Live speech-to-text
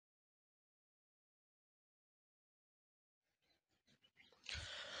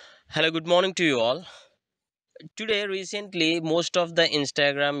Hello, good morning to you all. Today, recently, most of the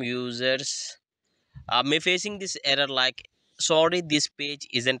Instagram users may facing this error like, sorry, this page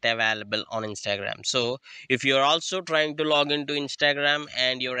isn't available on Instagram. So, if you're also trying to log into Instagram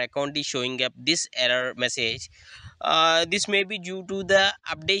and your account is showing up this error message, this may be due to the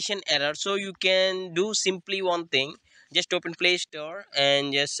updation error. So, you can do simply one thing, just open Play Store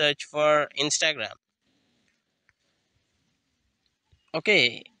and just search for Instagram.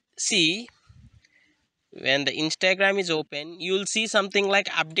 Okay, see, when the Instagram is open, you'll see something like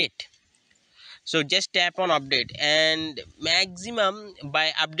update. So just tap on update, and maximum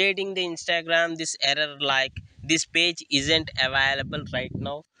by updating the Instagram, this error like this page isn't available right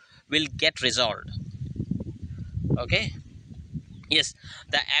now will get resolved. Okay, yes,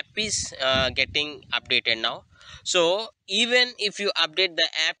 the app is getting updated now. So even if you update, the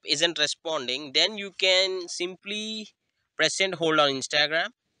app isn't responding, then you can simply press and hold on Instagram.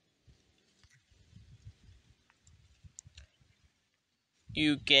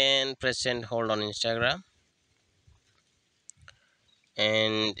 You can press and hold on Instagram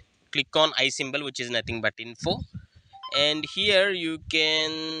and click on I symbol, which is nothing but info, and here you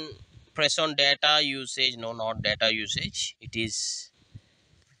can press on data usage. No, not data usage, it is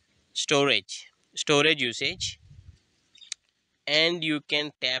storage usage, and you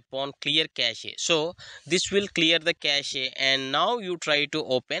can tap on clear cache. So this will clear the cache, and now you try to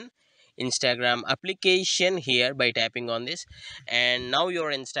open Instagram application here by tapping on this, and now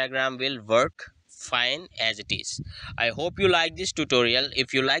your Instagram will work fine as it is. I hope you like this tutorial.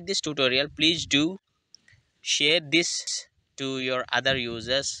 If you like this tutorial, please do share this to your other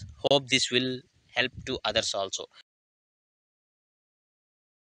users. Hope this will help to others also.